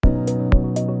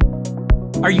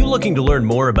Are you looking to learn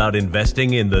more about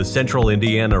investing in the Central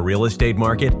Indiana real estate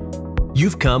market?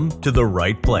 You've come to the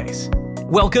right place.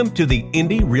 Welcome to the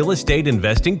Indy Real Estate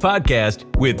Investing Podcast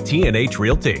with T&H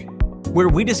Realty, where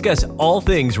we discuss all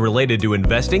things related to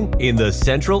investing in the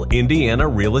Central Indiana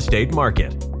real estate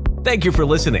market. Thank you for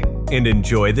listening and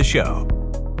enjoy the show.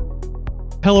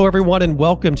 Hello, everyone, and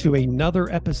welcome to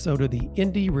another episode of the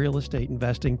Indy Real Estate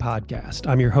Investing Podcast.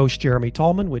 I'm your host, Jeremy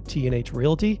Tallman with T&H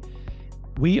Realty.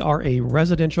 We are a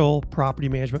residential property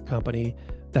management company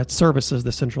that services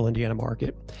the Central Indiana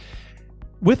market.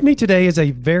 With me today is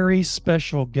a very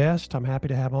special guest I'm happy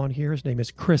to have on here. His name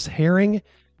is Chris Herring.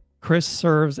 Chris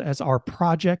serves as our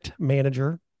project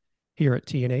manager here at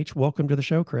T&H. Welcome to the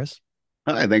show, Chris.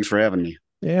 Hi, thanks for having me.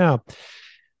 Yeah.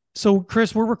 So,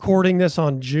 Chris, we're recording this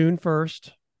on June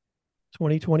 1st,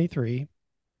 2023.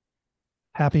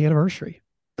 Happy anniversary.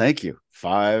 Thank you.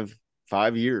 Five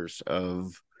years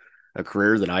of a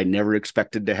career that I never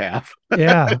expected to have.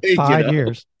 Yeah, 5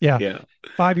 years. Yeah.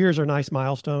 5 years are nice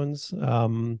milestones. We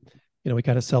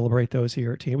kind of celebrate those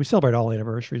here at T. We celebrate all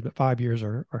anniversaries, but 5 years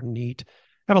are neat.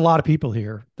 I have a lot of people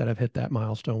here that have hit that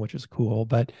milestone, which is cool.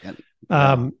 But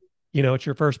it's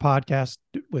your first podcast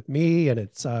with me, and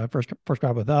it's first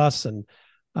time with us, and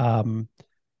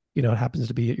it happens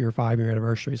to be at your 5 year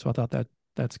anniversary. So I thought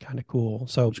that's kind of cool.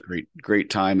 So it's great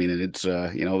timing, and it's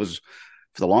it was.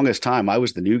 For the longest time, I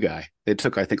was the new guy. It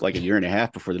took, I think, like a year and a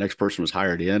half before the next person was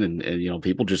hired in, and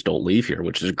people just don't leave here,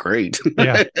 which is great.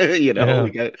 Yeah. We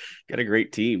got a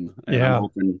great team. And yeah.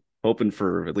 I'm hoping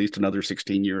for at least another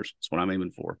 16 years. That's what I'm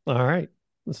aiming for. All right,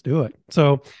 let's do it.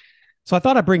 So I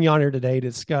thought I'd bring you on here today to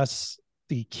discuss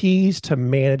the keys to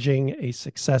managing a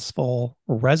successful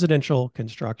residential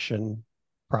construction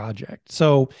project.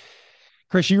 So,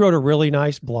 Chris, you wrote a really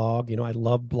nice blog. I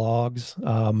love blogs.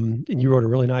 And you wrote a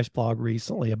really nice blog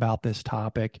recently about this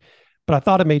topic. But I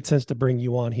thought it made sense to bring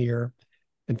you on here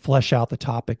and flesh out the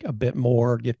topic a bit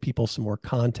more, give people some more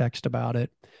context about it.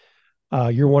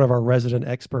 You're one of our resident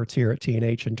experts here at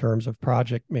T&H in terms of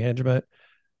project management.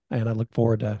 And I look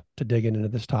forward to digging into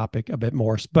this topic a bit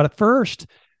more. But at first,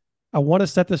 I want to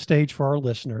set the stage for our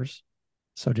listeners.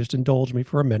 So just indulge me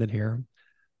for a minute here.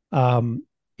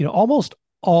 Almost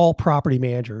all property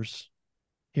managers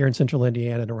here in Central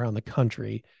Indiana and around the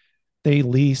country, they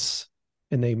lease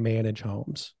and they manage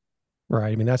homes,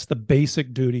 right? I mean, that's the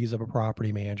basic duties of a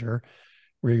property manager,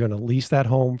 where you're going to lease that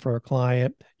home for a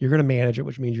client. You're going to manage it,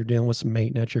 which means you're dealing with some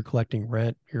maintenance, you're collecting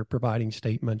rent, you're providing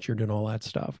statements, you're doing all that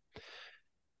stuff.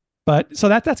 But so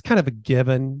that's kind of a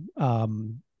given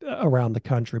around the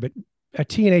country. But at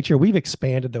T&H here, we've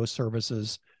expanded those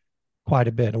services quite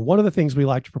a bit. And one of the things we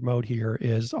like to promote here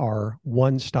is our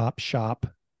one-stop shop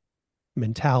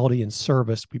mentality and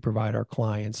service we provide our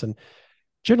clients. And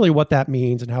generally what that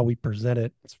means and how we present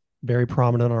it, it's very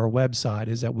prominent on our website,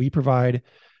 is that we provide,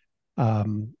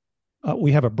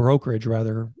 we have a brokerage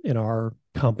rather in our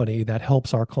company that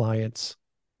helps our clients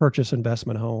purchase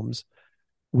investment homes.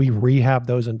 We rehab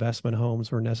those investment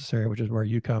homes where necessary, which is where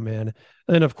you come in. And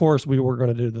then of course we're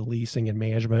going to do the leasing and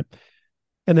management.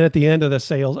 And then at the end of the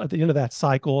sales, at the end of that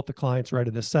cycle, if the client's ready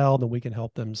to sell, then we can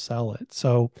help them sell it.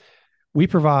 So we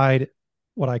provide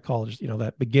what I call just,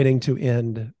 that beginning to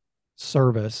end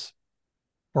service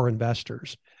for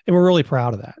investors. And we're really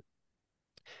proud of that.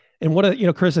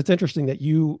 And Chris, it's interesting that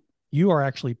you are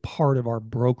actually part of our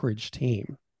brokerage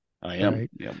team. I am. Right?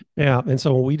 Yeah. Yeah. And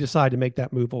so when we decided to make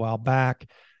that move a while back,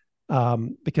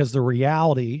 because the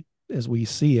reality as we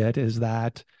see it is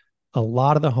that a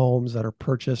lot of the homes that are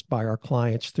purchased by our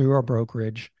clients through our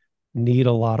brokerage need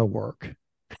a lot of work,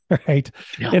 right?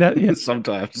 Yeah,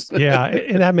 sometimes. Yeah,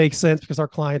 and that makes sense because our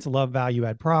clients love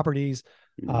value-add properties,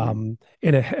 and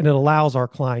it allows our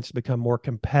clients to become more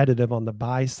competitive on the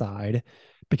buy side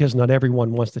because not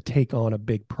everyone wants to take on a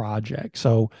big project.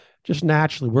 So just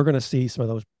naturally, we're going to see some of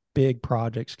those big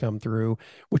projects come through,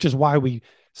 which is why we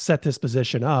set this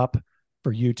position up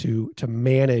for you to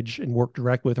manage and work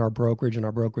direct with our brokerage and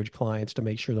our brokerage clients to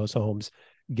make sure those homes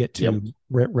get to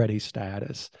rent ready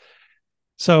status.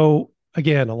 So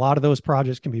again, a lot of those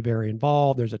projects can be very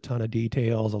involved. There's a ton of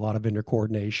details, a lot of vendor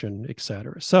coordination, et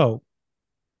cetera. So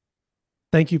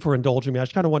thank you for indulging me. I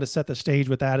just kind of want to set the stage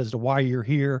with that as to why you're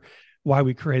here, why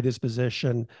we created this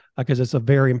position, because it's a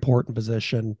very important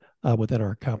position within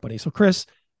our company. So Chris,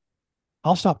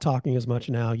 I'll stop talking as much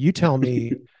now. You tell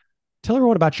me, tell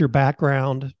everyone about your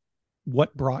background,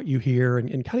 what brought you here,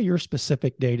 and kind of your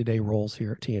specific day-to-day roles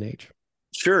here at T&H.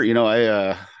 Sure.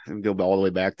 I go all the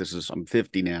way back. I'm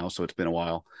 50 now, so it's been a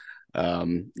while.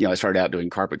 I started out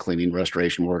doing carpet cleaning,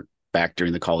 restoration work back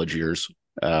during the college years.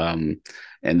 And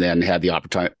then had the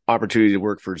opportunity to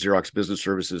work for Xerox Business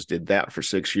Services, did that for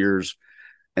 6 years.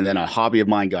 And then a hobby of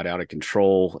mine got out of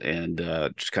control, and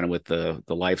just kind of with the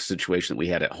life situation that we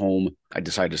had at home, I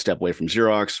decided to step away from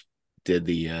Xerox. Did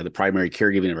the primary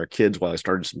caregiving of our kids while I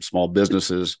started some small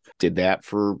businesses. Did that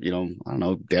for I don't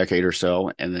know, decade or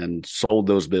so, and then sold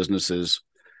those businesses.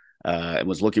 And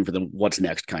was looking for the what's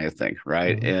next kind of thing,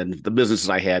 right? Mm-hmm. And the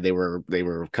businesses I had, they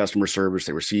were customer service,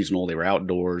 they were seasonal, they were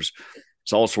outdoors.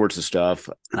 It's all sorts of stuff.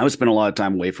 And I was spending a lot of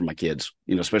time away from my kids,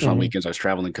 especially on weekends. I was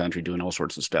traveling the country doing all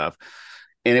sorts of stuff.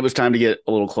 And it was time to get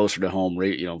a little closer to home,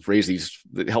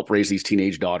 help raise these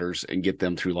teenage daughters and get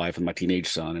them through life with my teenage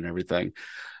son and everything.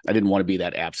 I didn't want to be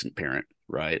that absent parent,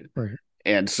 right? Right.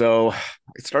 And so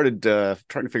I started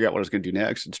trying to figure out what I was going to do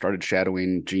next, and started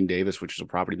shadowing Jean Davis, which is a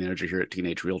property manager here at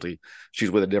T&H Realty.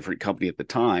 She's with a different company at the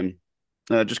time,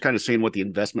 just kind of seeing what the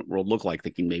investment world looked like,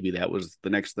 thinking maybe that was the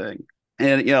next thing.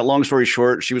 And long story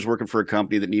short, she was working for a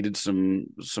company that needed some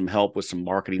help with some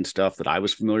marketing stuff that I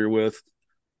was familiar with.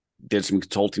 Did some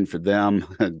consulting for them.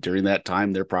 During that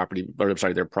time, their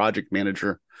project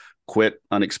manager quit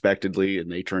unexpectedly,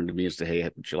 and they turned to me and said, "Hey,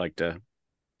 would you like to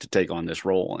take on this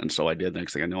role?" And so I did.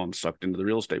 Next thing I know, I'm sucked into the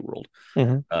real estate world.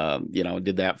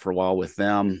 Did that for a while with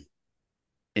them.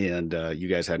 And you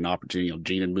guys had an opportunity.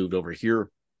 Gene had moved over here.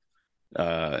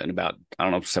 And about, I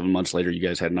don't know, 7 months later, you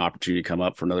guys had an opportunity to come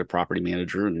up for another property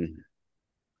manager, and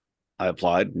I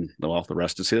applied, and well, the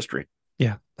rest is history.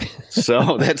 Yeah.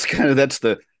 So that's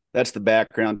the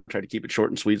background. Tried to keep it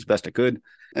short and sweet as best I could.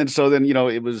 And so then,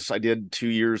 I did 2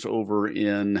 years over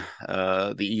in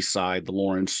the east side, the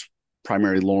Lawrence,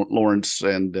 primarily Lawrence,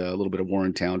 and a little bit of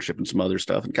Warren Township and some other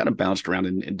stuff, and kind of bounced around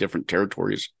in different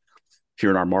territories here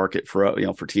in our market for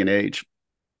T&H.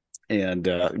 And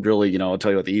really, I'll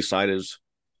tell you what, the east side it's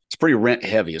pretty rent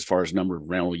heavy as far as number of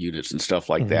rental units and stuff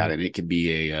like that. And it can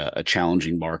be a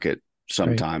challenging market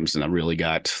sometimes. Right. And I really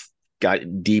got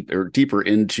deeper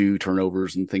into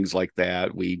turnovers and things like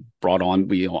that. We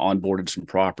onboarded some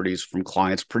properties from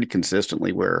clients pretty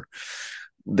consistently where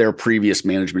their previous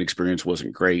management experience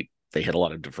wasn't great. They had a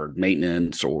lot of deferred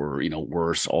maintenance or,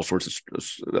 worse, all sorts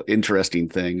of interesting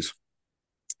things.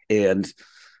 And,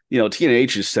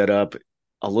 T&H is set up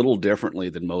a little differently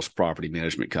than most property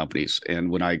management companies. And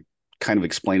when I kind of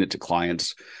explain it to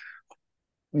clients,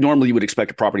 normally you would expect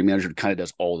a property manager to kind of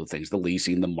does all the things, the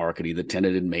leasing, the marketing, the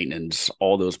tenant and maintenance,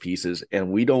 all those pieces.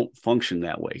 And we don't function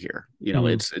that way here.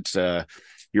 It's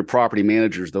your property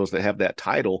managers, those that have that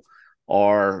title,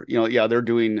 are, they're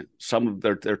doing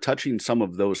they're touching some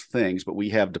of those things, but we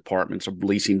have departments, a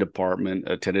leasing department,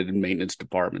 a tenant and maintenance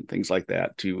department, things like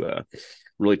that to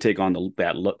really take on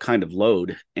that kind of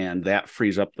load. And that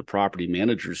frees up the property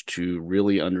managers to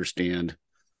really understand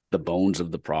the bones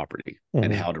of the property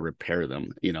and how to repair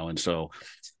them, and so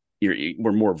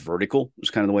we're more vertical is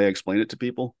kind of the way I explain it to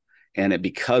people. And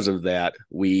because of that,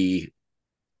 we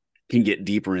can get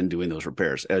deeper in doing those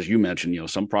repairs. As you mentioned,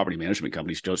 some property management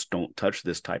companies just don't touch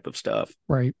this type of stuff.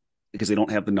 Right. Because they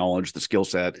don't have the knowledge, the skill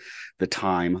set, the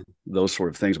time, those sort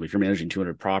of things. But if you're managing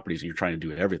 200 properties and you're trying to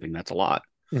do everything, that's a lot,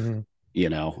 and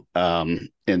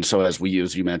so as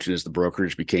you mentioned, as the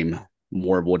brokerage became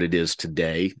more of what it is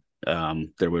today,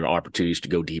 there were opportunities to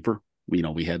go deeper.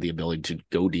 We had the ability to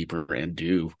go deeper and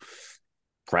do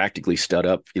practically stud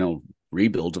up,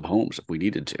 rebuilds of homes if we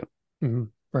needed to.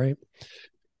 Right.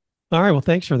 All right. Well,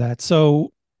 thanks for that.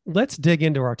 So let's dig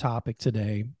into our topic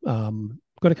today. I'm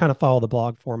going to kind of follow the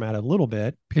blog format a little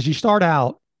bit, because you start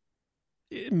out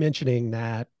mentioning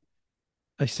that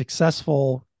a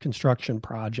successful construction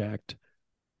project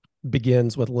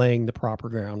begins with laying the proper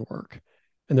groundwork.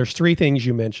 And there's three things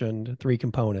you mentioned, three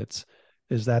components,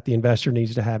 is that the investor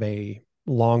needs to have a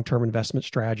long-term investment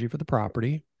strategy for the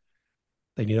property.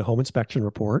 They need a home inspection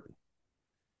report,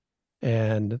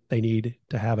 and they need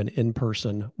to have an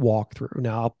in-person walkthrough.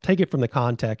 Now, I'll take it from the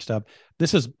context of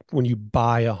this is when you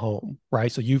buy a home,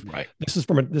 right? So this is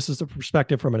the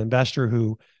perspective from an investor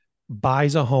who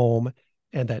buys a home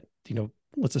and that,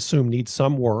 let's assume needs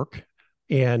some work.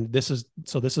 And this is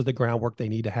the groundwork they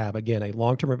need to have. Again, a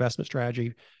long-term investment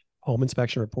strategy, home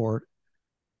inspection report,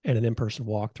 and an in-person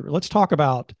walkthrough. Let's talk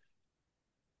about,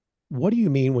 what do you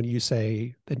mean when you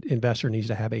say the investor needs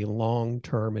to have a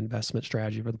long-term investment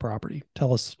strategy for the property?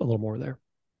 Tell us a little more there.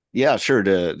 Yeah, sure.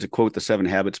 To quote the 7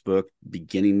 Habits book,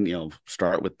 beginning,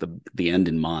 start with the end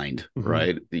in mind,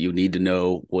 right? You need to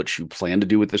know what you plan to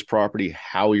do with this property,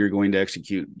 how you're going to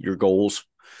execute your goals.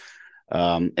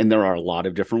 And there are a lot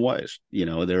of different ways.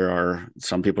 There are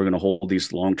some people are going to hold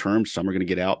these long term. Some are going to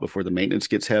get out before the maintenance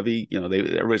gets heavy.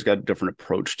 Everybody's got a different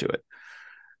approach to it.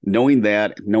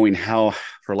 Knowing how,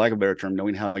 for lack of a better term,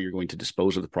 knowing how you're going to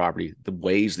dispose of the property, the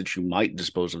ways that you might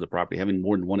dispose of the property, having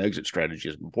more than one exit strategy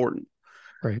is important.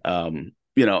 Right.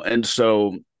 And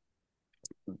so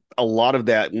a lot of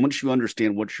that, once you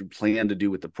understand what you plan to do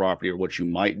with the property or what you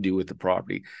might do with the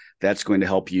property, that's going to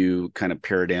help you kind of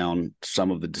pare down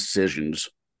some of the decisions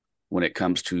when it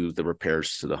comes to the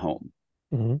repairs to the home.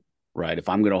 Mm-hmm. Right. If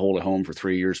I'm going to hold a home for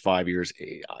 3 years, 5 years,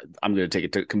 I'm going to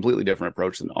take a completely different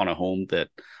approach than on a home that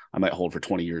I might hold for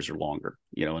 20 years or longer.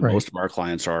 And Right. most of our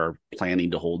clients are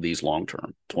planning to hold these long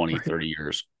term, 20, Right. 30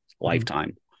 years, Mm-hmm.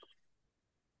 lifetime.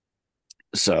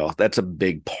 So that's a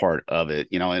big part of it,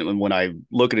 and when I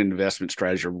look at an investment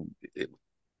strategy,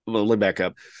 let me back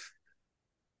up.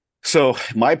 So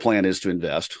my plan is to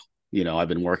invest. I've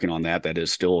been working on that. That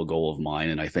is still a goal of mine.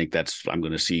 And I think I'm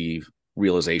going to see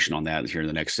realization on that here in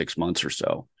the next 6 months or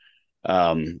so.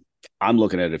 I'm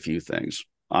looking at a few things.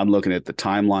 I'm looking at the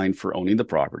timeline for owning the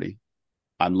property.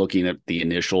 I'm looking at the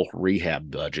initial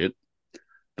rehab budget,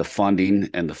 the funding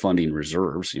and the funding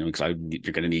reserves, because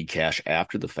you're going to need cash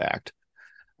after the fact.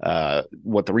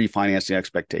 What the refinancing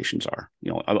expectations are,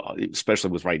 especially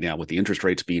with right now with the interest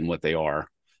rates being what they are,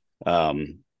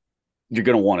 you're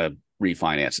going to want to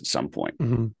refinance at some point,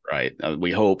 Mm-hmm. right?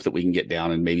 We hope that we can get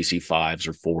down and maybe see 5s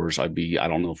or 4s. I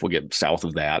don't know if we'll get south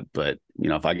of that, but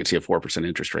if I could see a 4%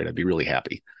 interest rate, I'd be really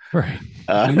happy. Right.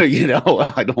 I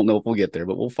don't know if we'll get there,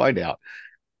 but we'll find out.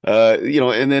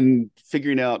 And then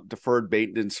figuring out deferred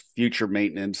maintenance, future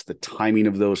maintenance, the timing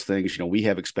of those things. We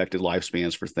have expected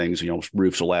lifespans for things.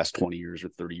 Roofs will last 20 years or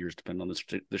 30 years, depending on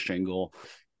the shingle.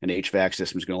 An HVAC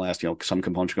system is going to last, some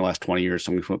components are going to last 20 years,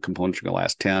 some components are going to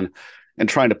last 10. And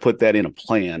trying to put that in a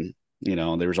plan,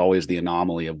 there's always the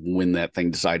anomaly of when that thing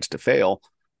decides to fail,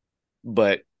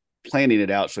 but planning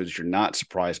it out so that you're not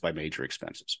surprised by major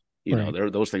expenses.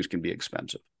 Those things can be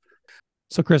expensive.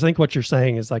 So, Chris, I think what you're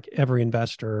saying is like every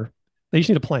investor, they just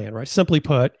need a plan, right? Simply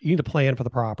put, you need a plan for the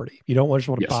property. You don't just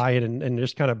want to buy it and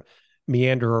just kind of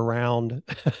meander around,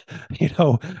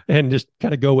 and just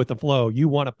kind of go with the flow. You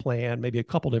want a plan, maybe a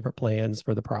couple different plans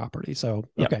for the property. So,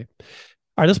 okay.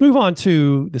 All right, let's move on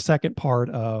to the second part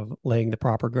of laying the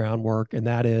proper groundwork, and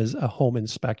that is a home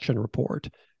inspection report.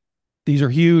 These are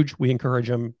huge. We encourage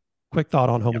them. Quick thought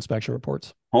on home inspection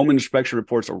reports. Home inspection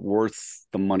reports are worth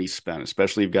the money spent,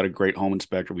 especially if you've got a great home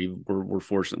inspector. We're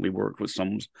fortunate we work with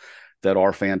some that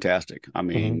are fantastic. I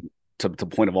mean, to the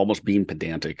point of almost being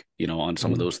pedantic, on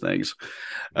some of those things.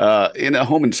 In a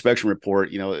home inspection report,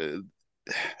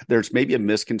 there's maybe a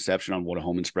misconception on what a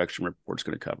home inspection report is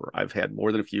going to cover. I've had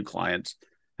more than a few clients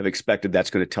have expected that's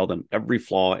going to tell them every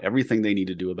flaw, everything they need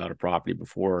to do about a property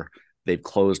before they've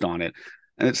closed on it.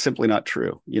 And it's simply not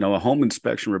true. A home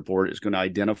inspection report is going to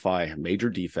identify major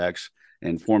defects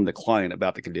and inform the client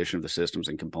about the condition of the systems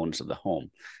and components of the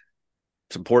home.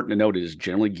 It's important to note it is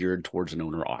generally geared towards an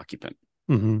owner occupant.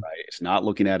 Mm-hmm. Right? It's not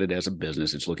looking at it as a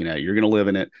business. It's looking at it, you're going to live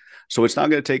in it. So it's not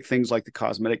going to take things like the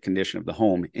cosmetic condition of the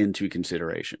home into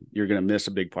consideration. You're going to miss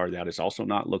a big part of that. It's also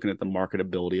not looking at the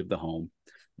marketability of the home.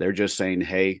 They're just saying,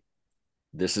 hey,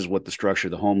 this is what the structure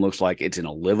of the home looks like. It's in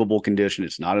a livable condition.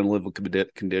 It's not in a livable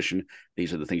condition.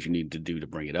 These are the things you need to do to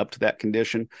bring it up to that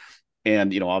condition.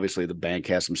 And, obviously the bank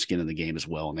has some skin in the game as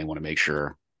well. And they want to make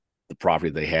sure the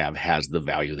property they have has the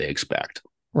value they expect.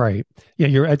 Right. Yeah.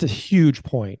 It's a huge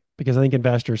point, because I think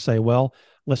investors say, well,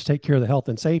 let's take care of the health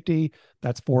and safety.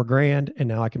 That's $4,000. And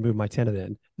now I can move my tenant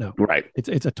in. No, right.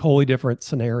 It's a totally different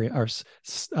scenario or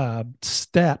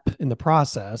step in the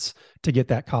process to get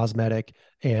that cosmetic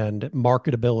and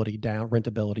marketability down,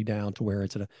 rentability down to where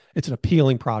it's an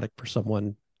appealing product for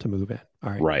someone to move in.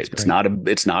 All right. Right.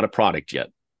 It's not a product yet.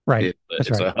 Right.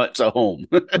 It's a home.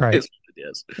 Right. It's what it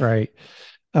is. Right.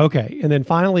 Okay. And then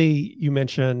finally, you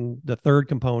mentioned the third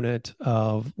component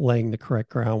of laying the correct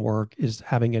groundwork is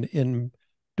having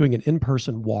doing an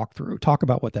in-person walkthrough. Talk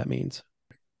about what that means.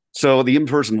 So the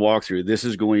in-person walkthrough, this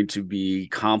is going to be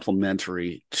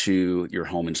complementary to your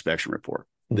home inspection report.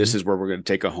 Mm-hmm. This is where we're going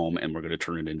to take a home and we're going to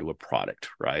turn it into a product,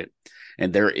 right?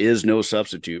 And there is no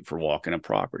substitute for walking a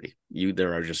property.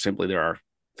 There are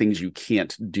things you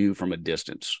can't do from a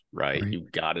distance, right?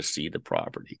 You've got to see the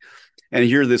property. And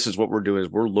here, this is what we're doing is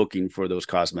we're looking for those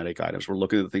cosmetic items. We're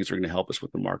looking at the things that are going to help us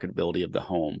with the marketability of the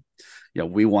home.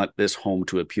 We want this home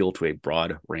to appeal to a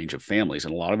broad range of families.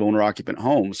 And a lot of owner occupant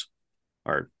homes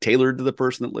are tailored to the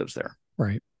person that lives there.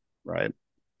 Right.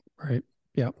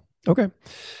 Yeah. Okay. Well,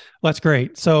 that's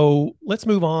great. So let's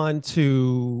move on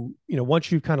to,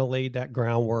 once you've kind of laid that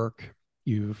groundwork,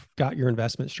 you've got your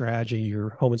investment strategy,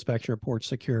 your home inspection report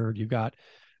secured, you've got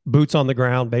boots on the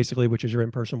ground, basically, which is your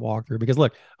in-person walkthrough. Because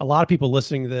look, a lot of people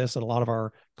listening to this and a lot of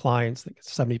our clients,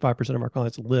 75% of our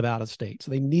clients live out of state. So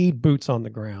they need boots on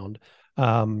the ground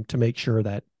to make sure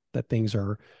that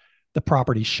the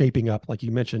property's shaping up, like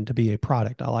you mentioned, to be a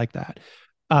product. I like that.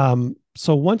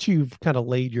 So once you've kind of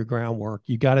laid your groundwork,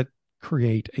 you got to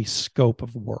create a scope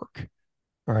of work.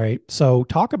 All right. So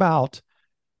talk about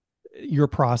your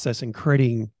process in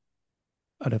creating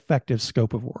an effective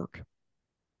scope of work.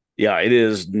 Yeah, it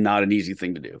is not an easy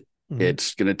thing to do. Mm-hmm.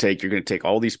 You're going to take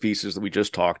all these pieces that we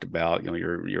just talked about,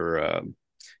 your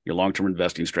long-term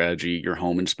investing strategy, your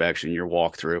home inspection, your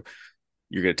walkthrough.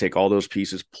 You're going to take all those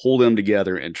pieces, pull them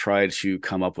together, and try to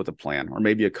come up with a plan, or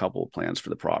maybe a couple of plans for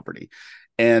the property.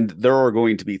 And there are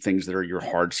going to be things that are your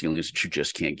hard ceilings that you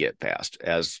just can't get past.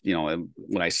 As you know, and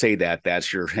when I say that,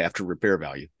 that's your after repair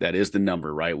value. That is the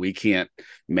number, right? We can't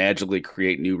magically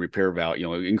create new repair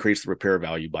value, increase the repair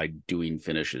value by doing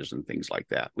finishes and things like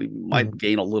that. We might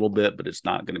gain a little bit, but it's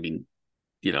not going to be,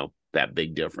 that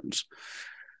big difference.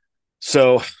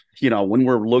 So, when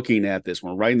we're looking at this,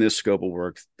 when we're writing this scope of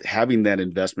work, having that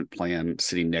investment plan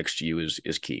sitting next to you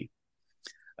is key.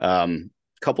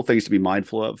 Couple things to be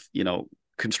mindful of.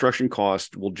 Construction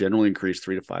cost will generally increase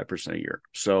 3 to 5% a year.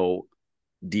 So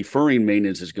deferring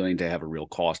maintenance is going to have a real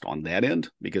cost on that end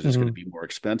because it's going to be more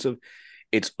expensive.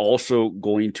 It's also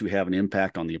going to have an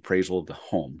impact on the appraisal of the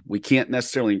home. We can't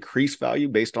necessarily increase value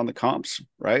based on the comps,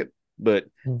 right? But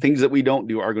things that we don't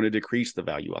do are going to decrease the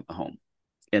value on the home.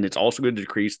 And it's also going to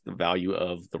decrease the value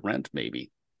of the rent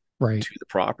maybe to the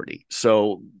property.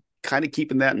 So kind of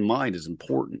keeping that in mind is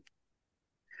important.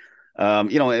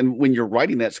 And when you're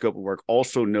writing that scope of work,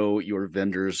 also know your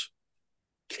vendor's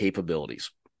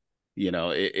capabilities.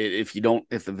 If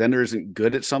the vendor isn't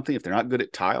good at something, if they're not good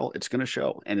at tile, it's going to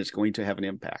show and it's going to have an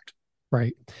impact.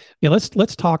 Right. Yeah.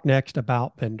 Let's talk next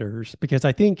about vendors, because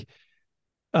I think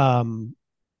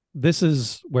this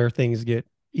is where things get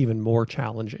even more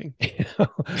challenging.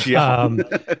 Yeah.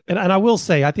 And I will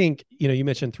say, I think, you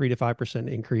mentioned 3 to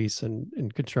 5% increase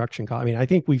in construction cost. I mean, I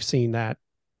think we've seen that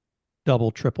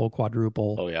double, triple,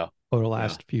 quadruple over the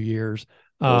last few years.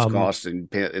 Those costs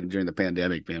during the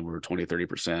pandemic, man, were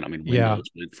 20-30%. I mean, windows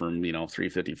went from,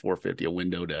 $350, $450 a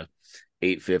window to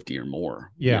 $850 or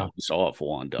more. Yeah. We saw a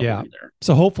full on doubling there.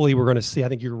 So hopefully we're going to see, I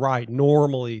think you're right,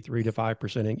 normally 3 to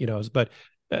 5%, but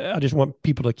I just want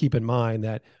people to keep in mind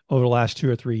that over the last 2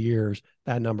 or 3 years,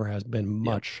 that number has been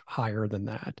much higher than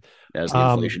that. As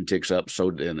the inflation ticks up, so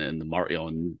and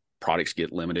the products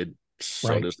get limited,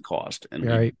 so does the cost.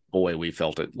 And we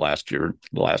felt it the last year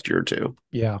or two.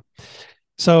 Yeah.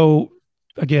 So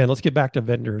again, let's get back to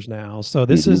vendors now. So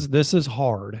this is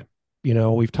hard.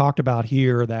 We've talked about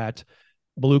here that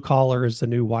blue collar is the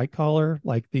new white collar.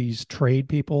 Like, these trade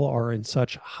people are in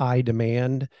such high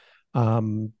demand.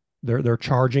 They're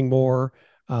charging more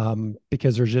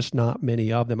because there's just not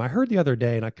many of them. I heard the other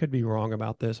day, and I could be wrong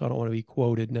about this, I don't want to be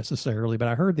quoted necessarily, but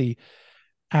I heard the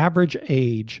average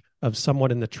age of someone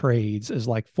in the trades is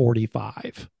like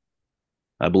 45.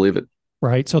 I believe it.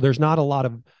 Right. So there's not a lot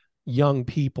of young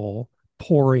people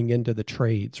pouring into the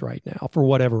trades right now for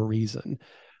whatever reason,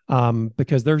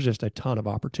 because there's just a ton of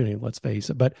opportunity, let's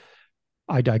face it. But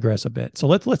I digress a bit. So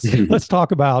let's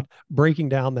talk about breaking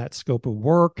down that scope of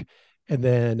work and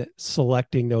then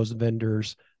selecting those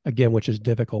vendors again, which is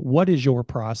difficult. What is your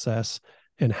process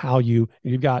and how you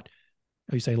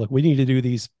say, look, we need to do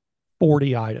these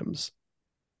 40 items.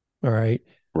 All right.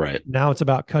 Right. Now it's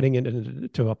about cutting it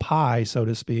into a pie, so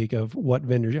to speak, of what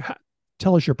vendors.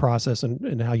 Tell us your process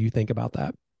and how you think about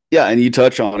that. Yeah. And you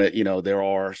touch on it,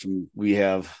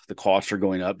 the costs are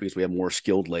going up because we have more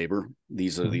skilled labor.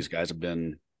 These guys have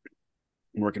been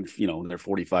working, they're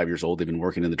 45 years old. They've been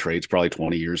working in the trades probably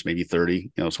 20 years, maybe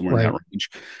 30, somewhere in that range.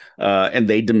 And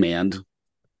they demand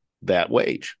that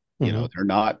wage.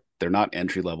 They're not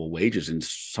entry-level wages. And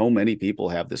so many people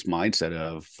have this mindset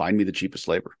of find me the cheapest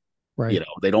labor. Right.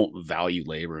 They don't value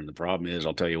labor. And the problem is,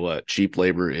 I'll tell you what, cheap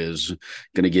labor is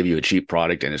going to give you a cheap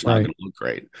product and it's not going to look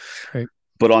great. Right.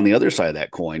 But on the other side of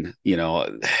that coin,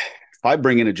 if I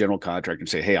bring in a general contractor and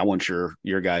say, hey, I want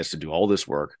your guys to do all this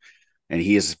work, and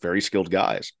he is very skilled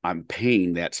guys, I'm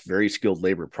paying that very skilled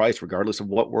labor price regardless of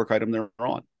what work item they're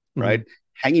on. Right.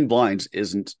 Hanging blinds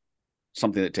isn't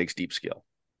something that takes deep skill.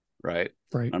 Right.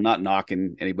 I'm not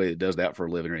knocking anybody that does that for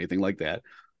a living or anything like that.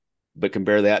 But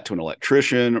compare that to an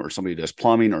electrician or somebody who does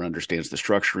plumbing or understands the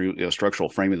structural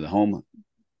framing of the home.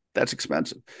 That's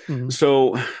expensive.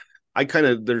 So I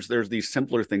there's these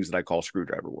simpler things that I call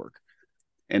screwdriver work.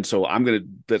 And so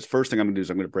that's first thing I'm going to do is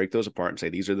I'm going to break those apart and say,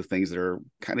 these are the things that are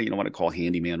kind of, what I call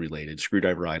handyman related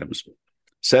screwdriver items,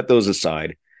 set those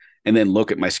aside, and then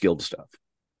look at my skilled stuff.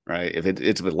 Right. If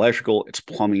it's electrical, it's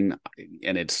plumbing,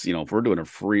 and it's, if we're doing a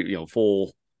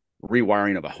full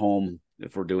rewiring of a home,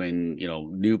 if we're doing,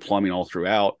 new plumbing all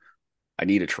throughout, I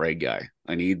need a trade guy.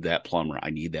 I need that plumber. I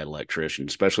need that electrician,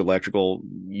 especially electrical,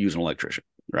 use an electrician,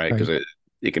 right? Because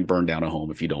it can burn down a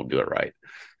home if you don't do it right.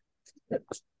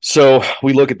 So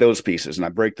we look at those pieces and I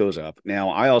break those up. Now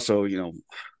I also,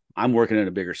 I'm working in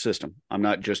a bigger system. I'm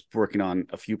not just working on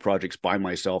a few projects by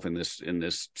myself in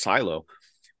this silo.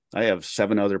 I have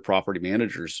 7 other property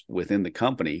managers within the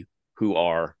company who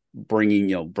are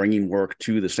bringing work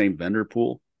to the same vendor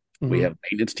pool. Mm-hmm. We have a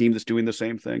maintenance team that's doing the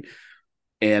same thing,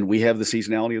 and we have the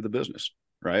seasonality of the business,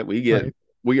 right?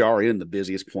 We are in the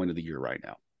busiest point of the year right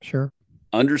now. Sure.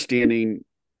 Understanding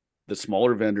the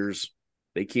smaller vendors,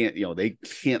 they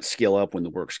can't scale up when the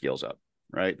work scales up,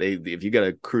 right? If you got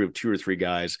a crew of 2 or 3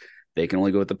 guys, they can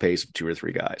only go at the pace of 2 or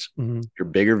 3 guys. Mm-hmm. Your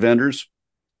bigger vendors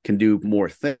can do more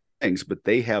things, but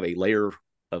they have a layer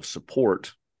of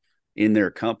support in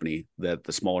their company that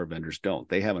the smaller vendors don't.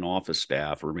 They have an office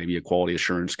staff or maybe a quality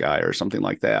assurance guy or something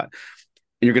like that. And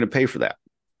you're going to pay for that,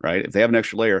 right? If they have an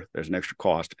extra layer, there's an extra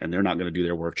cost, and they're not going to do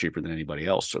their work cheaper than anybody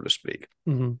else, so to speak.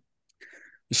 Mm-hmm.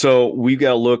 So we've got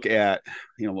to look at,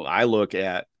 I look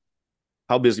at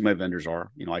how busy my vendors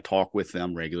are. I talk with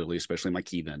them regularly, especially my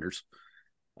key vendors.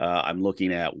 I'm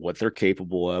looking at what they're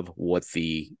capable of, what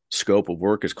the scope of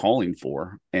work is calling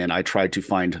for, and I try to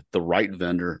find the right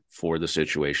vendor for the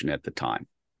situation at the time.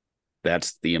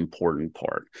 That's the important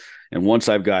part. And once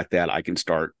I've got that, I can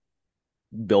start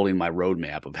building my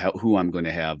roadmap of who I'm going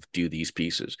to have do these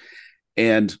pieces.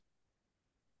 And,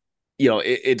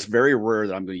 it's very rare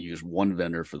that I'm going to use one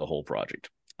vendor for the whole project.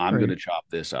 I'm going to chop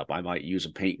this up. I might use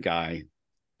a paint guy.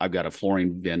 I've got a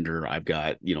flooring vendor. I've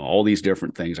got, all these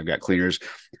different things. I've got cleaners.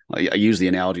 I use the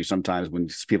analogy sometimes when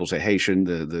people say, hey, shouldn't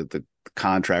the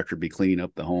contractor be cleaning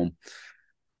up the home?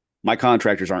 My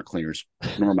contractors aren't cleaners,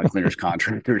 nor are my cleaners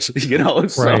contractors,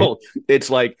 So it's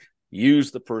like,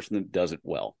 use the person that does it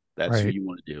well. That's who you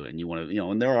want to do. And you want to,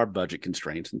 and there are budget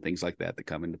constraints and things like that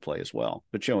come into play as well.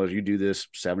 But, as you do this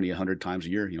 70, 100 times a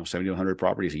year, 70 to 100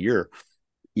 properties a year,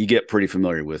 you get pretty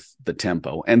familiar with the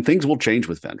tempo, and things will change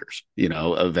with vendors.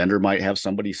 A vendor might have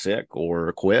somebody sick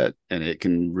or quit, and it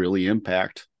can really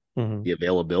impact the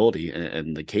availability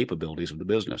and the capabilities of the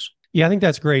business. Yeah, I think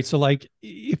that's great. So like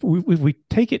if we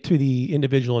take it to the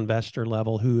individual investor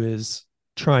level who is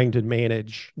trying to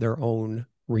manage their own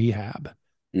rehab,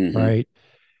 right?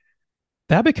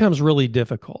 That becomes really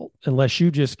difficult unless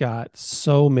you just got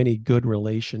so many good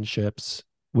relationships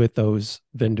with those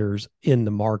vendors in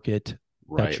the market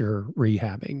that you're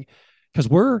rehabbing, because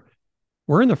we're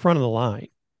in the front of the line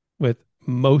with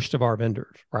most of our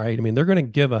vendors, right? I mean, they're going to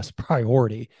give us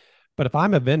priority. But if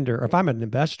I'm a vendor, if I'm an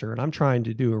investor and I'm trying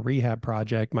to do a rehab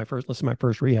project, my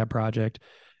first rehab project,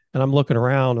 and I'm looking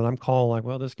around and I'm calling like,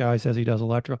 well, this guy says he does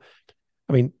electrical.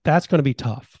 I mean, that's going to be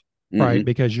tough, right?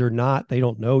 Because they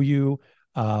don't know you.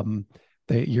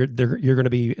 You're going to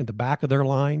be in the back of their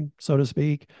line, so to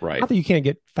speak. Right. Not that you can't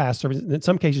get fast service. In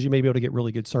some cases, you may be able to get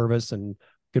really good service and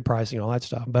good pricing and all that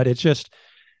stuff. But it's just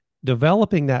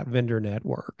developing that vendor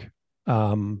network.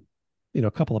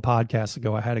 A couple of podcasts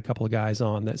ago, I had a couple of guys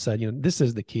on that said, this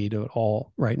is the key to it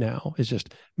all right now, is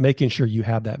just making sure you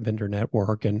have that vendor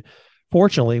network. And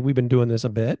fortunately, we've been doing this a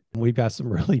bit. We've got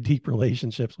some really deep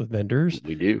relationships with vendors.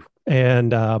 We do.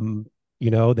 And,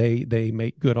 they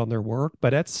make good on their work,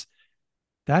 but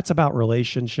that's about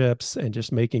relationships and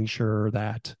just making sure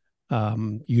that,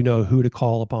 who to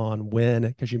call upon when,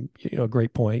 because a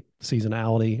great point,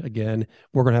 seasonality. Again,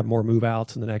 we're going to have more move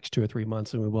outs in the next 2 or 3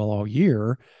 months than we will all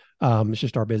year. It's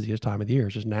just our busiest time of the year.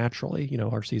 It's just naturally,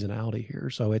 our seasonality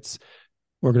here. So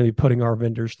we're going to be putting our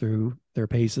vendors through their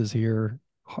paces here,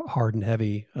 hard and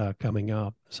heavy, coming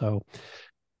up. So,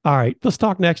 all right, let's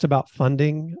talk next about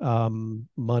funding.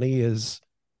 Money is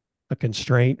a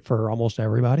constraint for almost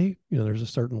everybody. There's a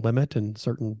certain limit and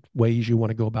certain ways you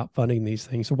want to go about funding these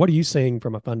things. So what are you seeing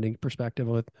from a funding perspective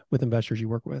with investors you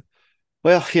work with?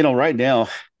 Well, right now,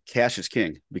 cash is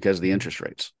king because of the interest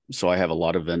rates. So I have a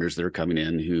lot of vendors that are coming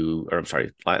in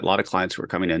a lot of clients who are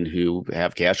coming in who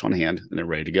have cash on hand and they're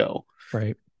ready to go.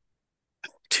 Right.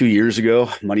 2 years ago,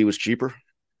 money was cheaper,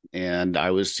 and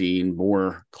I was seeing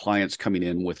more clients coming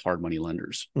in with hard money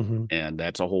lenders. And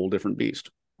that's a whole different beast.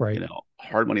 Right.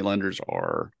 Hard money lenders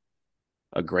are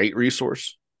a great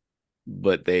resource,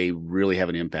 but they really have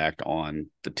an impact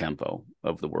on the tempo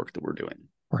of the work that we're doing.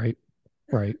 Right.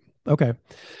 Okay.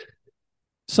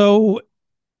 So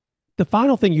the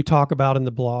final thing you talk about in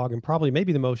the blog, and probably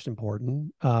maybe the most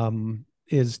important,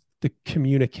 is the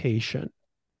communication.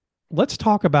 Let's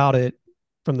talk about it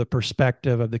from the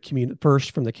perspective of the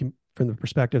first from the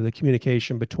perspective of the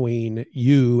communication between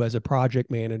you as a project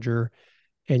manager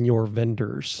and your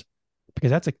vendors,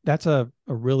 because that's a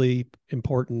really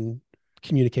important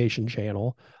communication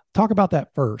channel. Talk about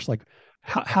that first. Like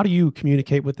how do you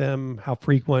communicate with them? How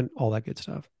frequent? All that good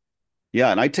stuff.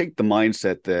 Yeah. And I take the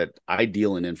mindset that I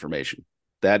deal in information.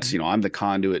 That's, I'm the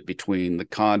conduit between the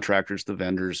contractors, the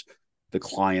vendors, the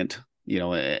client,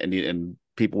 and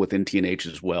people within T&H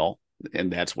as well.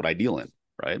 And that's what I deal in,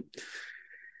 right?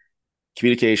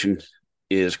 Communication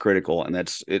is critical, and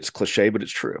it's cliche, but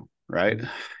it's true, right?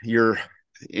 Mm-hmm. You're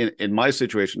in my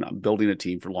situation, I'm building a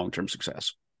team for long-term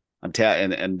success.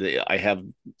 I have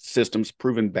systems,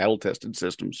 proven battle-tested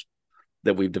systems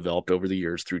that we've developed over the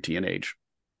years through T&H.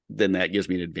 Then that gives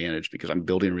me an advantage because I'm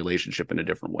building a relationship in a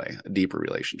different way, a deeper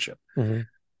relationship.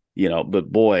 Mm-hmm.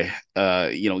 But boy,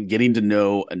 getting to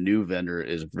know a new vendor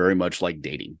is very much like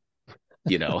dating.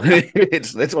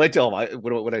 That's what I tell them.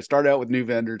 When I start out with new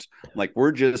vendors, I'm like,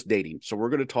 we're just dating. So we're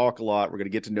going to talk a lot. We're going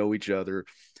to get to know each other.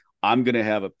 I'm going to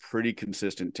have a pretty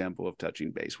consistent tempo of touching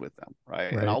base with them.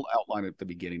 Right. And Right. I'll outline at the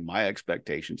beginning my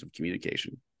expectations of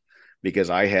communication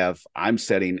because I'm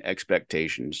setting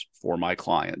expectations for my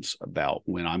clients about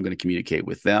when I'm going to communicate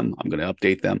with them. I'm going to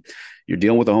update them. You're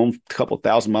dealing with a home a couple of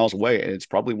thousand miles away, and it's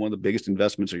probably one of the biggest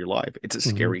investments of your life. It's a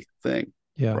scary thing.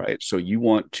 Yeah. Right. So you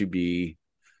want the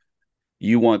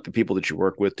people that you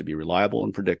work with to be reliable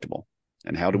and predictable.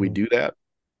 And how do we do that?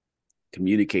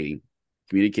 Communicating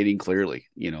clearly.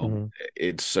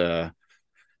 It's so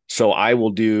I will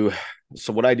do.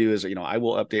 So what I do is, I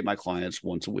will update my clients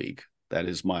once a week. That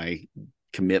is my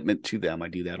commitment to them. I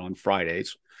do that on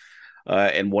Fridays.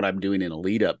 And what I'm doing in a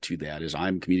lead up to that is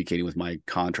I'm communicating with my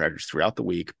contractors throughout the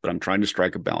week, but I'm trying to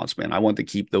strike a balance, man. I want to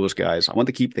keep those guys. I want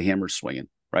to keep the hammers swinging,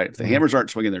 right? If the hammers aren't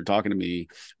swinging, they're talking to me.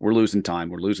 We're losing time.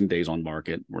 We're losing days on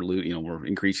market. We're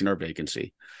increasing our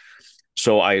vacancy.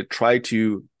 So I try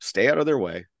to stay out of their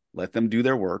way, let them do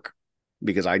their work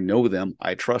because I know them.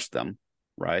 I trust them.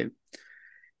 Right.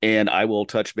 And I will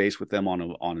touch base with them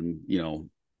on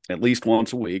at least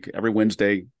once a week. Every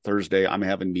Wednesday, Thursday, I'm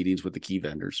having meetings with the key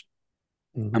vendors.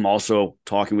 I'm also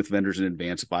talking with vendors in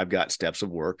advance. If I've got steps of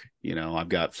work, I've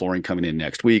got flooring coming in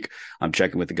next week. I'm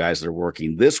checking with the guys that are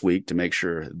working this week to make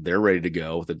sure they're ready to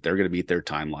go, that they're going to meet their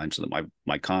timeline so that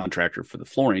my contractor for the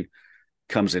flooring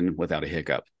comes in without a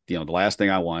hiccup. The last thing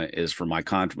I want is for my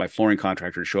flooring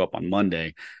contractor to show up on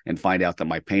Monday and find out that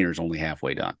my painter's only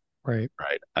halfway done. Right.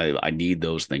 I need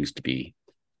those things to be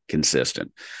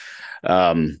consistent.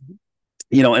 And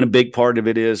a big part of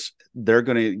it is you're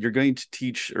going to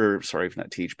teach, or sorry, if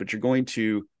not teach, but you're going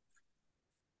to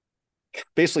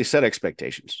basically set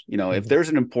expectations. If there's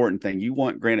an important thing, you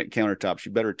want granite countertops,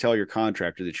 you better tell your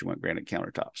contractor that you want granite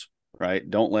countertops, right?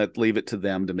 Don't leave it to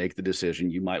them to make the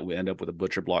decision. You might end up with a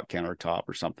butcher block countertop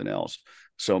or something else.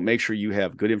 So make sure you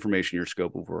have good information in your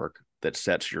scope of work that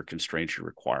sets your constraints, your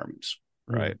requirements,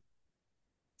 right?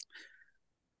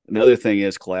 Another thing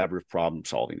is collaborative problem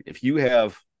solving. If you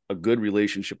have a good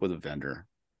relationship with a vendor,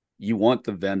 you want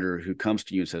the vendor who comes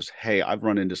to you and says, hey, I've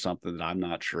run into something that I'm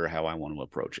not sure how I want to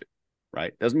approach it,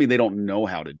 right? Doesn't mean they don't know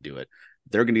how to do it.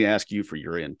 They're going to ask you for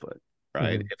your input,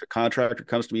 right? If a contractor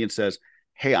comes to me and says,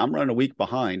 hey, I'm running a week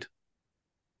behind,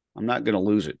 I'm not going to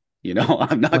lose it.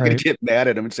 I'm not going to get mad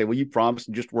at them and say, well, you promised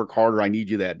and just work harder. I need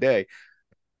you that day.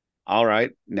 All right.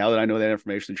 Now that I know that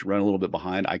information that you run a little bit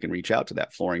behind, I can reach out to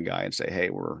that flooring guy and say, hey,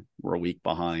 we're a week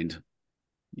behind.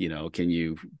 Can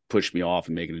you push me off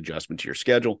and make an adjustment to your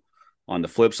schedule? On the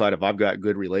flip side, if I've got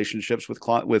good relationships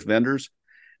with vendors,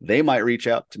 they might reach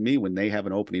out to me when they have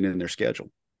an opening in their schedule.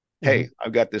 Hey,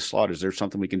 I've got this slot. Is there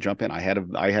something we can jump in? I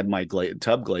had my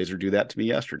tub glazer do that to me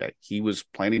yesterday. He was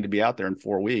planning to be out there in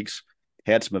 4 weeks,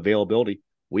 had some availability.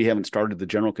 We haven't started the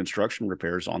general construction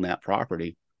repairs on that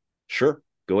property. Sure,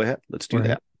 go ahead. Let's do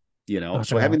that.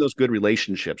 So having those good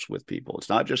relationships with people, it's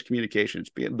not just communication,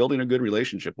 it's building a good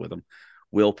relationship with them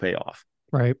will pay off.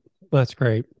 Right. That's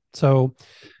great. So,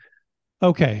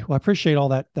 okay. Well, I appreciate all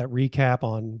that recap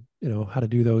on, how to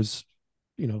do those,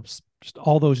 just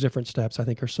all those different steps I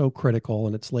think are so critical,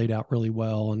 and it's laid out really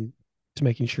well, and to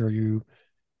making sure you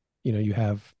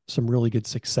have some really good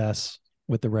success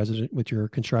with with your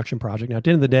construction project. Now, at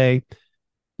the end of the day,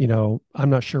 I'm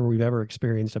not sure we've ever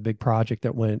experienced a big project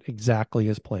that went exactly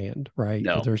as planned, right?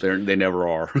 No, they never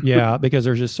are. Yeah, because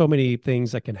there's just so many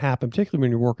things that can happen, particularly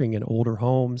when you're working in older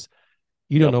homes.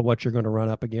 You don't know what you're going to run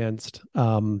up against.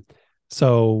 But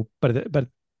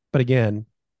again,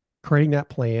 creating that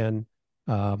plan,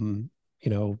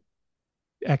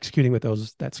 executing with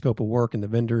that scope of work and the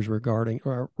vendors regarding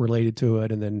or related to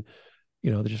it, and then,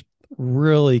 just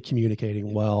really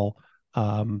communicating well.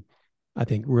 I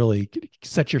think really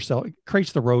creates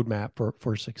the roadmap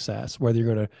for success, whether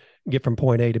you're going to get from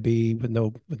point A to B with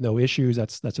no issues,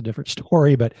 that's a different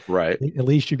story. But Right. at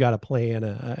least you got a plan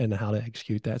and how to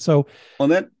execute that. So, well,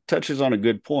 that touches on a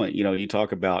good point. You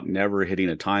talk about never hitting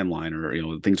a timeline,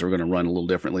 or things are going to run a little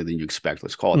differently than you expect.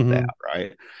 Let's call it that,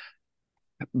 right?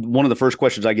 One of the first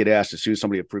questions I get asked as soon as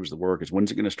somebody approves the work is,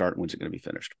 when's it going to start? When's it going to be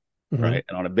finished? Right.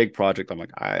 And on a big project, I'm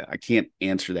like, I can't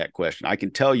answer that question. I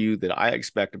can tell you that I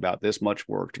expect about this much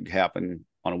work to happen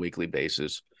on a weekly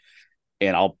basis.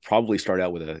 And I'll probably start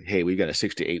out with hey, we've got a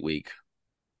 6 to 8 week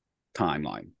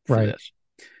timeline for this.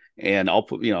 And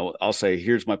I'll say,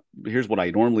 here's what I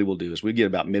normally will do is we get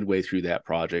about midway through that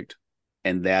project.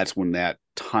 And that's when that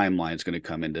timeline is going to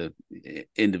come into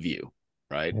view.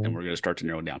 Right. And we're going to start to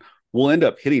narrow it down. We'll end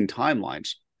up hitting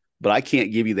timelines, but I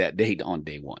can't give you that date on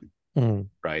day one.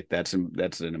 Right. That's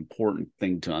an important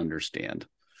thing to understand.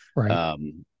 Right.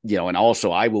 And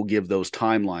also I will give those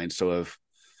timelines. So if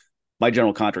my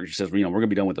general contractor says, we're going to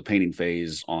be done with the painting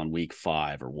phase on week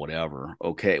 5 or whatever.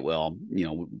 Okay. Well,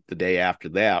 the day after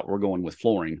that, we're going with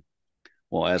flooring.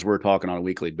 Well, as we're talking on a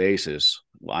weekly basis,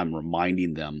 I'm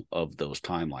reminding them of those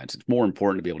timelines. It's more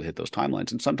important to be able to hit those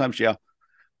timelines. And sometimes,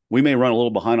 we may run a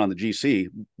little behind on the GC,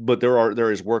 but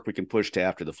there is work we can push to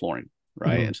after the flooring,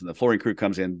 right? And so the flooring crew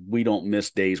comes in. We don't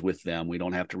miss days with them. We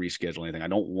don't have to reschedule anything. I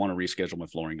don't want to reschedule my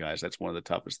flooring guys. That's one of the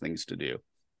toughest things to do.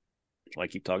 So I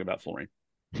keep talking about flooring.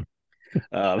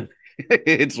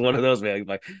 It's one of those, man.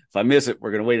 If I miss it,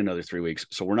 we're going to wait another 3 weeks.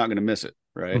 So we're not going to miss it,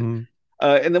 right? And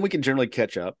then we can generally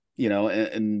catch up,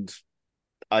 and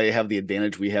I have the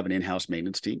advantage. We have an in-house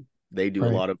maintenance team. They do a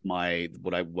lot of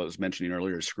what I was mentioning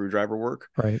earlier is screwdriver work.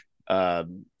 Right.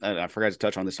 I forgot to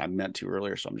touch on this. I meant to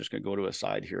earlier, so I'm just going to go to a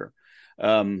side here.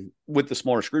 With the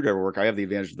smaller screwdriver work, I have the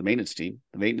advantage of the maintenance team.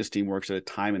 The maintenance team works at a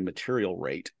time and material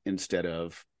rate instead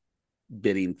of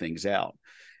bidding things out.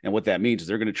 And what that means is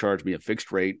they're going to charge me a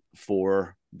fixed rate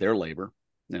for their labor,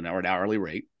 an hourly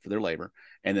rate for their labor.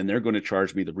 And then they're going to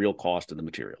charge me the real cost of the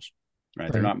materials,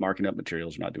 right? They're not marking up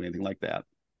materials, not doing anything like that.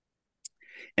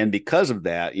 And because of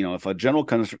that, if a general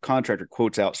contractor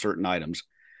quotes out certain items,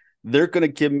 they're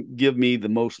going to give me the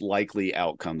most likely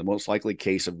outcome, the most likely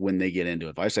case of when they get into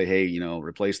it. If I say, hey,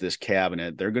 replace this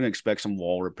cabinet, they're going to expect some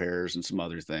wall repairs and some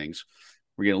other things.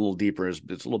 We're getting a little deeper. It's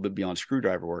a little bit beyond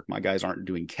screwdriver work. My guys aren't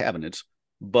doing cabinets,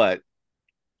 but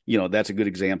that's a good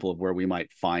example of where we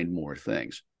might find more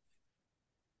things.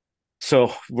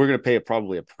 So we're going to pay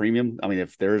probably a premium. I mean,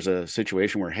 if there's a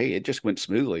situation where, hey, it just went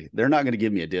smoothly, they're not going to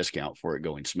give me a discount for it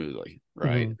going smoothly,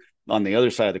 right? On the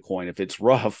other side of the coin, if it's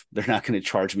rough, they're not going to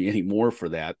charge me any more for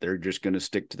that. They're just going to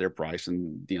stick to their price,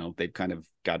 and they've kind of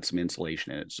got some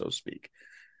insulation in it, so to speak.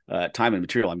 Time and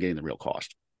material, I'm getting the real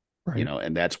cost,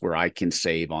 and that's where I can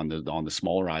save on the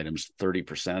smaller items.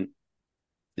 30%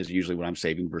 is usually what I'm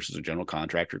saving versus a general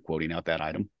contractor quoting out that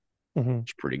item.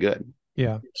 It's pretty good.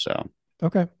 Yeah. So.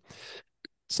 Okay.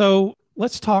 So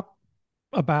let's talk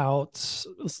about,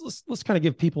 let's kind of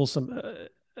give people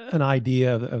an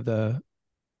idea of the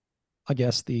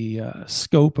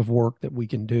scope of work that we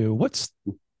can do.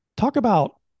 Talk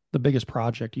about the biggest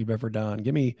project you've ever done.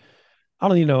 Give me, I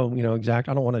don't even know, exact,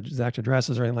 I don't want exact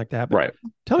addresses or anything like that, but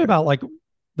tell me about like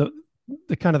the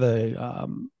kind of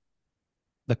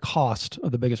the cost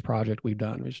of the biggest project we've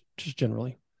done, just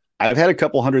generally. I've had a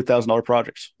couple $100,000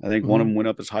 projects. I think one of them went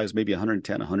up as high as maybe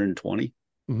 110, 120.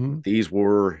 These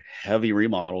were heavy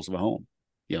remodels of a home.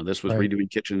 This was redoing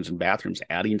kitchens and bathrooms,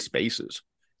 adding spaces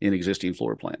in existing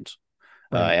floor plans,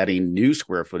 adding new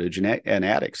square footage and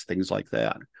attics, things like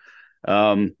that.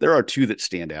 There are two that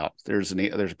stand out. There's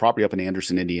a property up in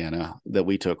Anderson, Indiana that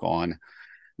we took on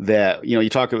that,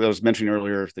 I was mentioning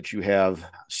earlier that you have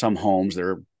some homes that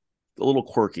are a little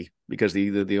quirky because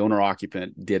the owner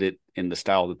occupant did it in the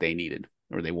style that they needed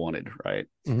or they wanted, right?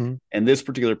 And this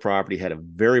particular property had a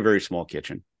very, very small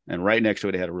kitchen, and right next to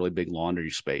it had a really big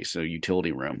laundry space, a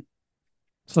utility room.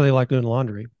 So they like doing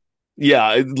laundry.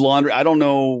 Yeah, laundry. I don't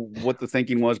know what the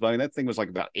thinking was, but I mean, that thing was like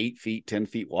about 8 feet, 10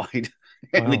 feet wide,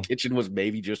 and the kitchen was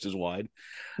maybe just as wide.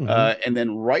 And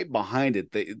then right behind it,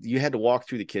 you had to walk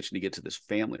through the kitchen to get to this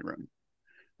family room.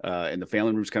 And the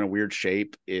family room's kind of weird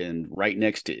shape, and right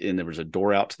next to, and there was a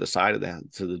door out to the side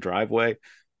of to the driveway.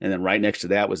 And then right next to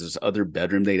that was this other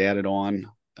bedroom they'd added on,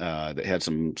 that had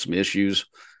some issues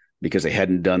because they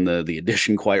hadn't done the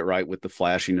addition quite right with the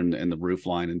flashing and the roof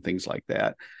line and things like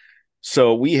that.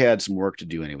 So we had some work to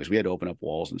do anyways. We had to open up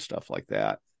walls and stuff like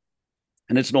that.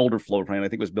 And it's an older floor plan. I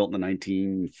think it was built in the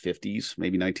 1950s,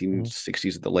 maybe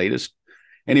 1960s at the latest.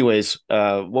 Anyways,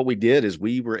 what we did is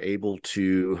we were able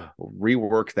to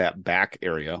rework that back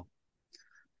area,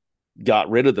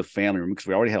 got rid of the family room because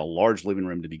we already had a large living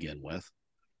room to begin with.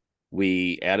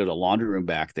 We added a laundry room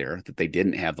back there that they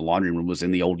didn't have. The laundry room was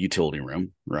in the old utility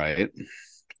room, right?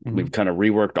 We've kind of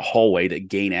reworked a hallway to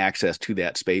gain access to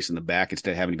that space in the back.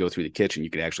 Instead of having to go through the kitchen, you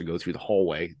could actually go through the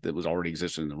hallway that was already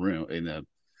existing in the room,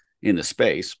 in the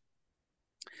space.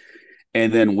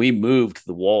 And then we moved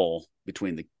the wall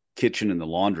between the kitchen and the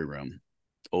laundry room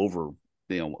over,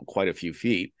 quite a few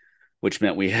feet, which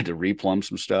meant we had to replumb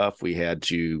some stuff. We had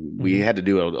to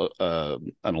do an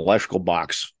electrical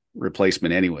box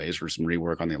replacement anyways, or some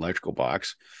rework on the electrical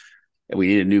box. And we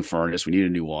needed a new furnace. We needed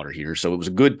a new water heater. So it was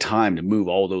a good time to move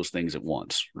all those things at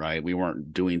once, right? We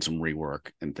weren't doing some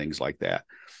rework and things like that.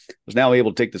 I was now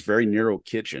able to take this very narrow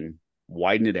kitchen,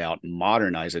 widen it out,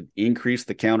 modernize it, increase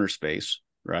the counter space,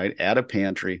 right? Add a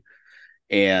pantry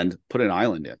and put an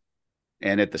island in.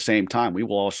 And at the same time, we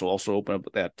will also open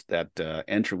up that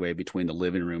entryway between the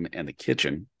living room and the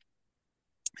kitchen,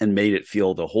 and made it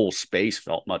feel, the whole space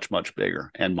felt much, much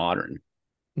bigger and modern.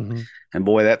 Mm-hmm. And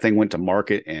boy, that thing went to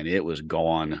market and it was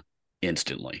gone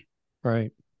instantly.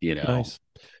 Right. Nice.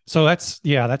 So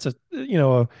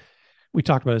we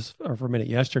talked about this for a minute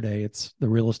yesterday. It's the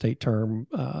real estate term.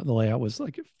 The layout was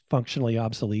like functionally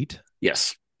obsolete.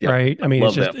 Yes. Yep. Right. I mean,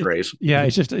 love that phrase.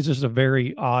 It's just a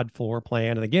very odd floor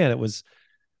plan. And again,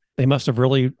 they must have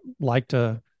really liked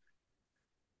to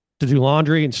do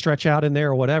laundry and stretch out in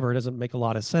there or whatever. It doesn't make a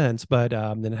lot of sense, but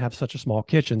then have such a small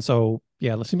kitchen. So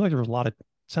yeah, it seems like there was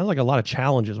sounds like a lot of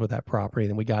challenges with that property.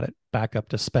 Then we got it back up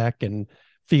to spec and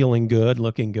feeling good,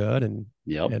 looking good, and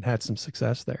had some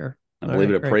success there. I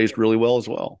believe it appraised really well as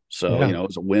well. So, it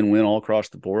was a win-win all across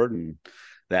the board. And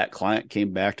that client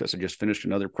came back to us. I just finished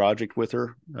another project with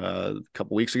her a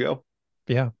couple weeks ago.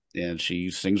 Yeah. And she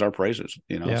sings our praises,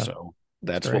 so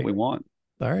that's what we want.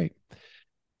 All right.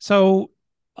 So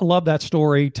I love that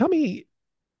story. Tell me,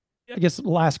 I guess,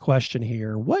 last question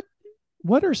here. What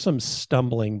are some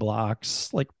stumbling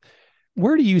blocks? Like,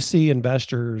 where do you see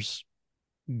investors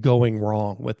going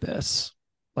wrong with this?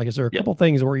 Like, is there a couple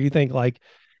things where you think, like,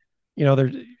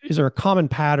 is there a common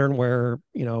pattern where,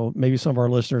 maybe some of our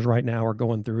listeners right now are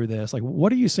going through this? Like,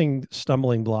 what are you seeing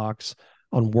stumbling blocks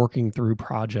on working through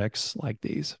projects like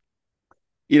these?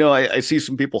 I see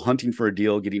some people hunting for a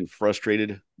deal, getting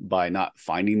frustrated by not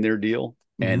finding their deal,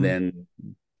 and then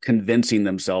convincing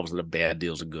themselves that a bad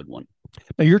deal is a good one.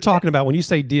 Now, you're talking about, when you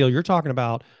say deal, you're talking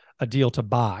about a deal to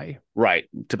buy. Right.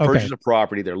 To purchase a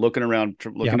property. They're looking around,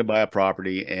 looking to buy a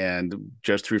property, and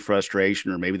just through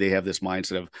frustration, or maybe they have this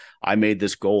mindset of, I made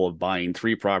this goal of buying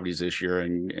 3 properties this year,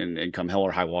 and come hell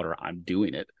or high water, I'm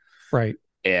doing it. Right.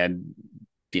 And,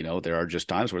 there are just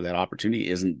times where that opportunity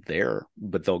isn't there,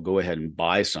 but they'll go ahead and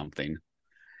buy something.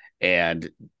 And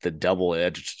the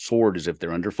double-edged sword is, if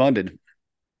they're underfunded,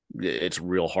 it's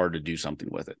real hard to do something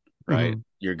with it. Right.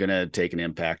 You're going to take an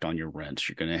impact on your rents.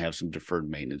 You're going to have some deferred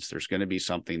maintenance. There's going to be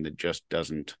something that just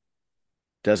doesn't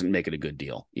make it a good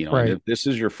deal. If this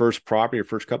is your first property, your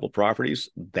first couple of properties,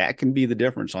 that can be the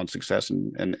difference on success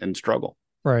and struggle.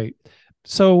 Right.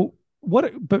 So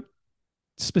but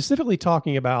specifically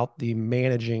talking about the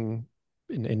managing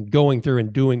and going through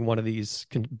and doing one of these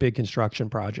big construction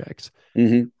projects,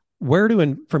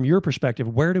 from your perspective,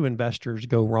 where do investors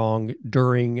go wrong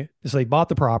during, so they bought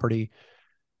the property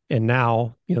and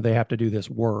now, they have to do this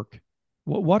work?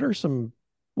 What are some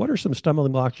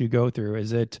stumbling blocks you go through?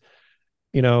 Is it,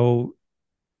 being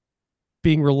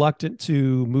reluctant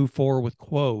to move forward with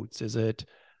quotes? Is it,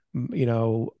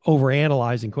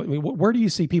 overanalyzing quotes? I mean, where do you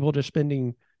see people just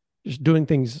doing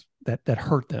things that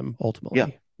hurt them ultimately? Yeah,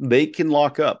 they can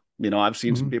lock up. I've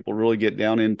seen some people really get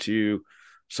down into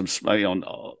some,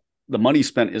 the money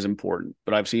spent is important,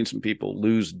 but I've seen some people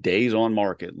lose days on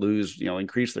market,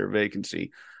 increase their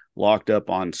vacancy, locked up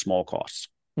on small costs.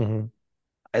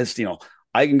 As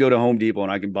I can go to Home Depot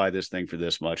and I can buy this thing for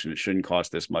this much, and it shouldn't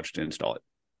cost this much to install it.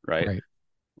 Right.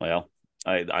 Well,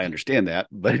 I understand that,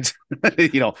 but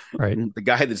the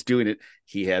guy that's doing it,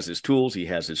 he has his tools, he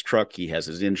has his truck, he has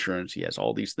his insurance, he has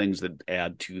all these things that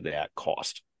add to that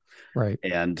cost. Right.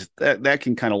 And that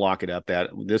can kind of lock it up, that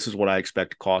this is what I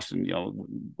expect to cost. And,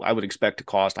 I would expect to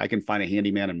cost, I can find a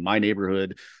handyman in my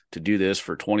neighborhood to do this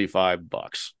for $25,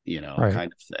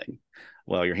 kind of thing.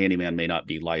 Well, your handyman may not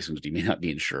be licensed. He may not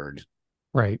be insured.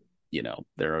 Right.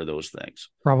 There are those things.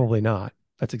 Probably not.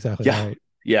 That's exactly right.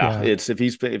 Yeah. It's, if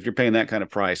you're paying that kind of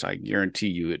price, I guarantee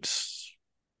you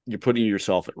you're putting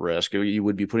yourself at risk. You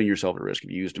would be putting yourself at risk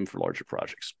if you used them for larger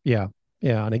projects. Yeah.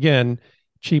 Yeah. And again,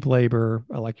 cheap labor.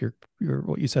 I like your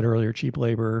what you said earlier, cheap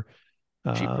labor,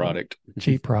 cheap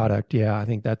product. Yeah. I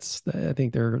think that's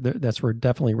we're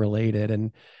definitely related.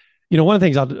 And, one of the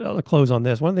things I'll close on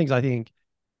this, one of the things I think,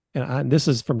 and this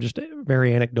is from just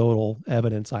very anecdotal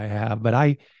evidence I have, but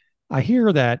I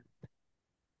hear that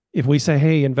if we say,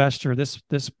 hey, investor, this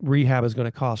rehab is going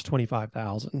to cost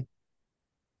 $25,000.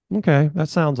 Okay, that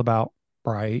sounds about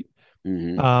right.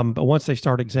 But once they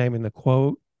start examining the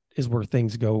quote is where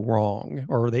things go wrong,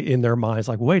 or they in their minds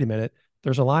like, wait a minute,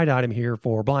 there's a line item here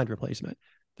for blind replacement.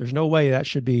 There's no way that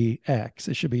should be X.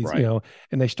 It should be, Right.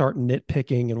 And they start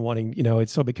nitpicking and wanting,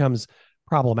 it becomes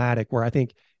problematic where I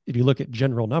think if you look at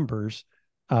general numbers,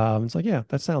 it's like, yeah,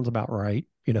 that sounds about right.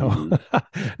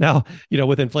 Now,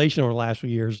 with inflation over the last few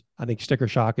years, I think sticker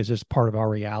shock is just part of our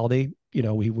reality.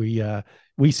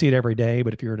 We see it every day,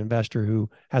 but if you're an investor who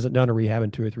hasn't done a rehab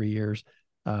in 2 or 3 years,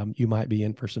 you might be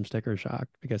in for some sticker shock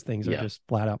because things are just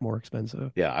flat out more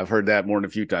expensive. Yeah. I've heard that more than a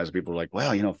few times. People are like,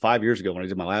 well, 5 years ago when I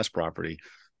did my last property,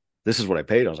 this is what I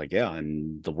paid. I was like, yeah.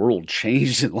 And the world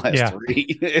changed in the last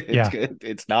 3.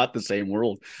 It's not the same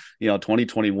world.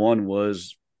 2021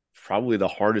 was probably the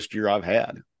hardest year I've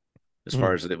had as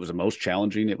far as it was the most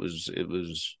challenging. It was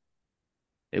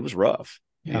rough.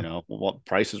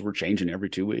 Prices were changing every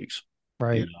 2 weeks.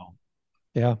 Right.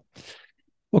 Yeah.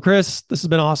 Well, Chris, this has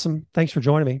been awesome. Thanks for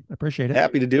joining me. I appreciate it.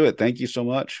 Happy to do it. Thank you so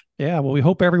much. Yeah. Well, we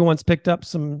hope everyone's picked up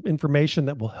some information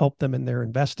that will help them in their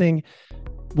investing.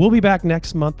 We'll be back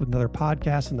next month with another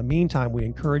podcast. In the meantime, we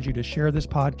encourage you to share this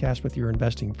podcast with your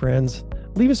investing friends.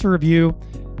 Leave us a review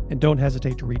and don't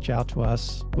hesitate to reach out to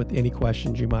us with any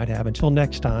questions you might have. Until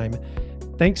next time,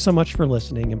 thanks so much for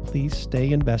listening, and please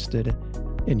stay invested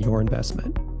in your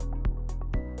investment.